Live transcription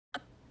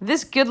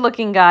This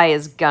good-looking guy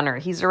is Gunner.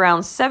 He's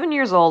around 7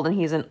 years old, and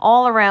he's an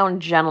all-around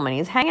gentleman.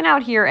 He's hanging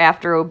out here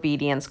after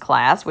obedience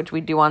class, which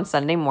we do on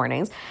Sunday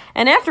mornings.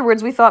 And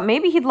afterwards, we thought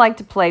maybe he'd like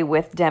to play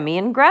with Demi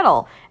and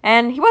Gretel.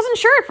 And he wasn't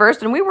sure at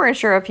first, and we weren't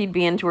sure if he'd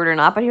be into it or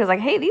not, but he was like,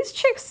 hey, these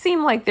chicks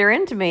seem like they're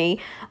into me.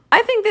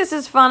 I think this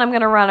is fun. I'm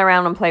going to run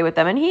around and play with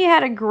them. And he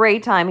had a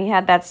great time. He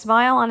had that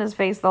smile on his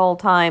face the whole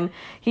time.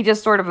 He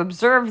just sort of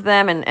observed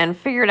them and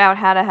figured out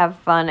how to have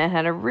fun and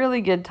had a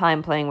really good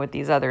time playing with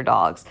these other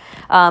dogs.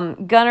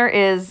 Gunner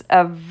is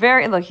a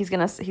very, look, he's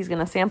gonna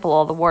sample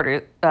all the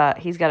water.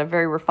 He's got a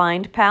very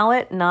refined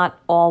palate. Not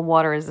all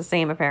water is the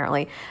same,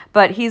 apparently.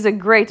 But he's a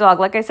great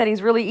dog. Like I said,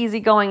 he's really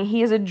easygoing.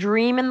 He is a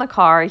dream in the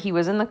car. He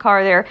was in the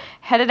car there,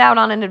 headed out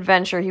on an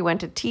adventure. He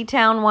went to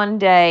T-Town one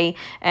day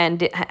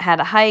and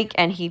had a hike,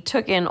 and he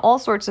took in all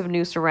sorts of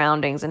new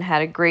surroundings and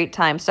had a great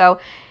time. So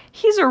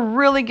he's a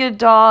really good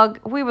dog.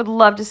 We would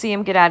love to see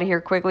him get out of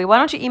here quickly. Why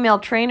don't you email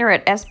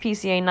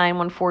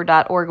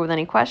trainer@spca914.org with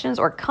any questions,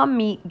 or come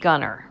meet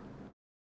Gunner.